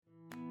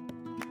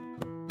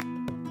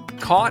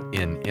caught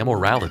in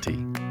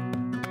immorality.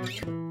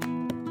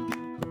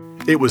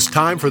 It was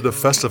time for the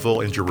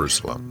festival in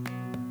Jerusalem.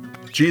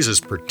 Jesus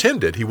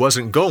pretended he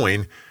wasn't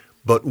going,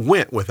 but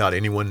went without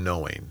anyone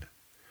knowing.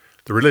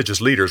 The religious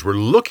leaders were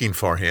looking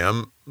for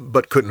him,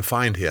 but couldn't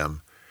find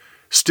him.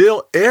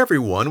 Still,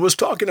 everyone was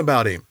talking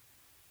about him.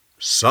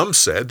 Some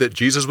said that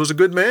Jesus was a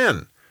good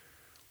man,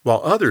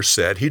 while others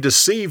said he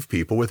deceived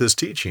people with his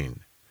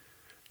teaching.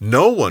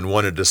 No one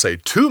wanted to say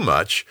too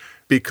much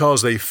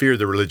because they feared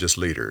the religious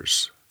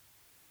leaders.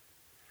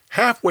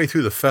 Halfway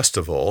through the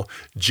festival,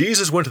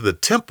 Jesus went to the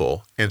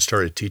temple and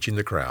started teaching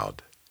the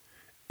crowd.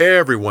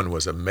 Everyone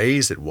was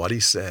amazed at what he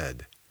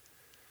said.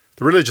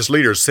 The religious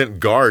leaders sent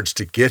guards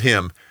to get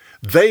him.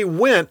 They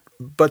went,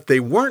 but they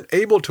weren't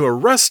able to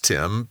arrest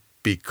him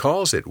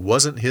because it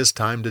wasn't his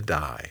time to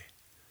die.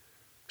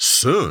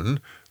 Soon,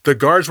 the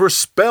guards were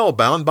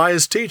spellbound by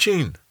his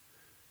teaching.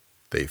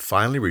 They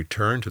finally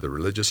returned to the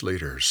religious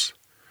leaders.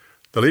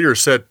 The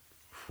leaders said,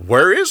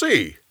 "Where is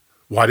he?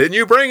 Why didn't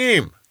you bring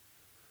him?"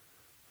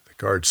 The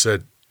guards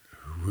said,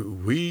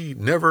 "We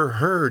never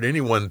heard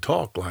anyone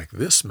talk like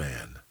this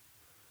man."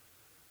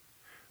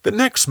 The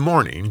next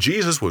morning,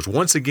 Jesus was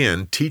once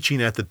again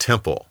teaching at the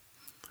temple.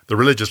 The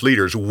religious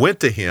leaders went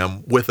to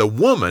him with a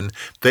woman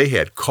they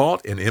had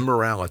caught in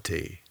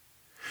immorality.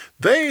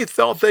 They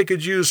thought they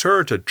could use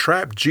her to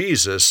trap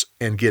Jesus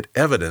and get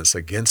evidence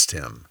against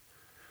him.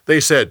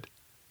 They said,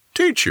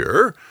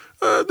 "Teacher,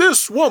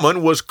 this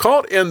woman was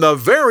caught in the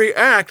very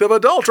act of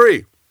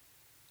adultery.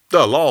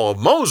 The law of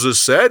Moses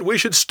said we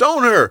should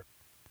stone her,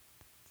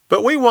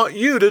 but we want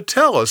you to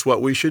tell us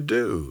what we should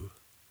do."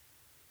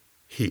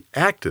 He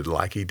acted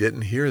like he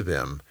didn't hear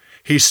them.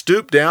 He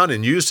stooped down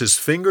and used his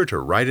finger to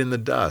write in the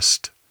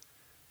dust.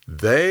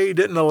 They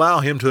didn't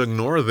allow him to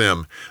ignore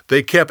them.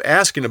 They kept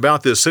asking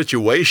about this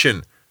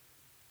situation.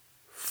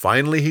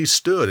 Finally, he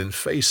stood and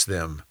faced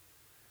them.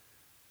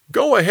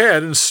 "Go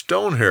ahead and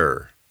stone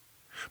her,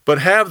 but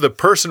have the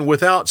person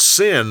without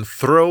sin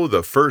throw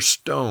the first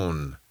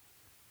stone."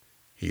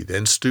 He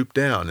then stooped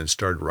down and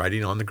started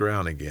writing on the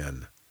ground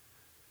again.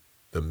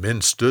 The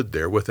men stood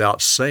there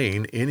without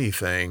saying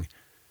anything.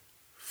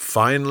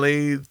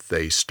 Finally,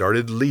 they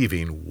started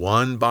leaving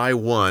one by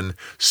one,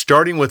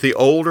 starting with the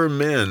older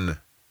men.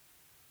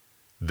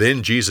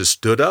 Then Jesus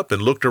stood up and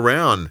looked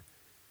around.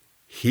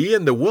 He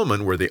and the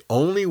woman were the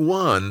only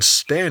ones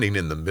standing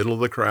in the middle of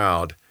the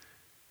crowd.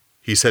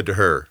 He said to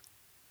her,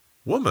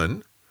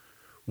 "Woman,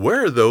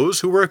 where are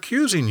those who were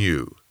accusing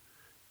you?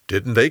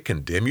 Didn't they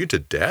condemn you to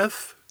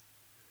death?"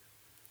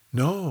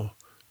 No,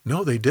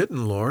 they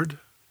didn't, Lord."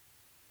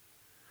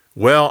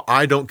 "Well,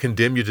 I don't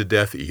condemn you to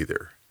death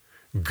either.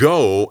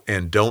 Go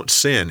and don't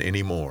sin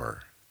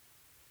anymore."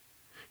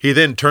 He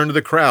then turned to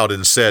the crowd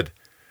and said,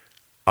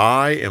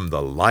 "I am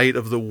the light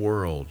of the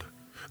world.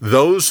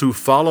 Those who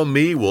follow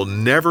me will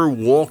never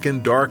walk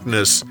in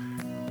darkness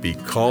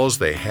because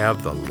they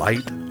have the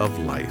light of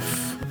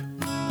life."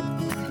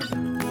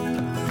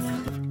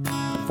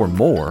 For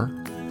more,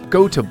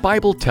 go to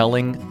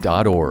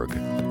BibleTelling.org.